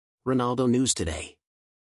Ronaldo News Today.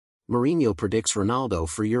 Mourinho predicts Ronaldo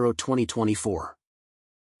for Euro 2024.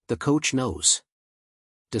 The coach knows.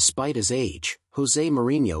 Despite his age, Jose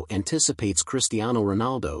Mourinho anticipates Cristiano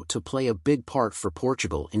Ronaldo to play a big part for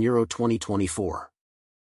Portugal in Euro 2024.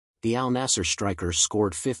 The Al Nassr striker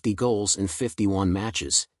scored 50 goals in 51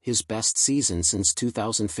 matches, his best season since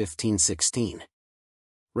 2015-16.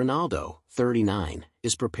 Ronaldo, 39,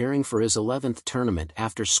 is preparing for his 11th tournament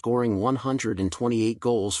after scoring 128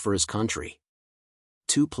 goals for his country.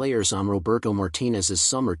 Two players on Roberto Martinez's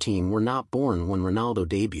summer team were not born when Ronaldo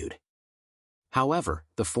debuted. However,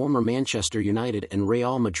 the former Manchester United and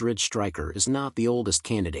Real Madrid striker is not the oldest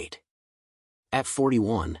candidate. At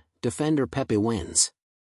 41, defender Pepe wins.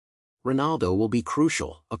 Ronaldo will be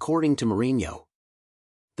crucial, according to Mourinho.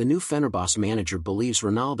 The new Fenerbahce manager believes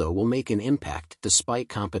Ronaldo will make an impact despite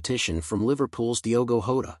competition from Liverpool's Diogo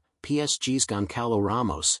Jota, PSG's Goncalo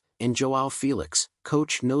Ramos, and João Felix.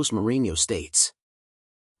 Coach knows Mourinho states.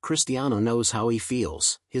 Cristiano knows how he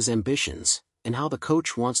feels, his ambitions, and how the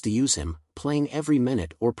coach wants to use him, playing every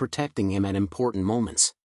minute or protecting him at important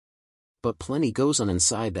moments. But plenty goes on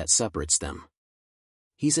inside that separates them.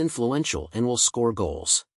 He's influential and will score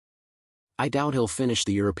goals. I doubt he'll finish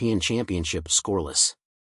the European Championship scoreless.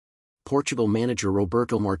 Portugal manager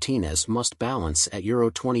Roberto Martinez must balance at Euro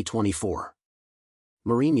 2024.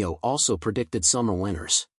 Mourinho also predicted summer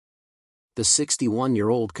winners. The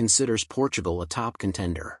 61-year-old considers Portugal a top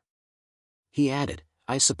contender. He added,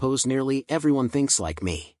 "I suppose nearly everyone thinks like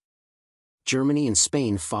me. Germany and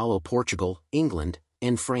Spain follow Portugal, England,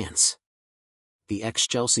 and France." The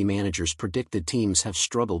ex-Chelsea manager's predicted teams have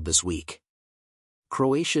struggled this week.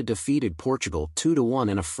 Croatia defeated Portugal 2-1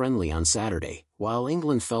 in a friendly on Saturday, while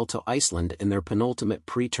England fell to Iceland in their penultimate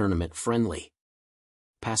pre-tournament friendly.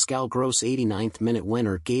 Pascal Gross' 89th-minute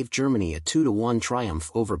winner gave Germany a 2-1 triumph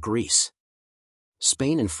over Greece.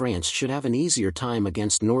 Spain and France should have an easier time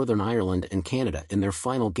against Northern Ireland and Canada in their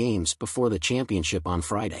final games before the championship on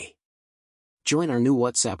Friday. Join our new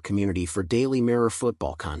WhatsApp community for daily Mirror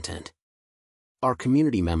football content. Our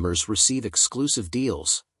community members receive exclusive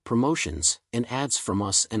deals, promotions, and ads from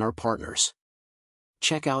us and our partners.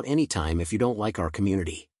 Check out anytime if you don't like our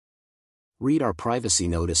community. Read our privacy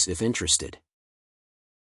notice if interested.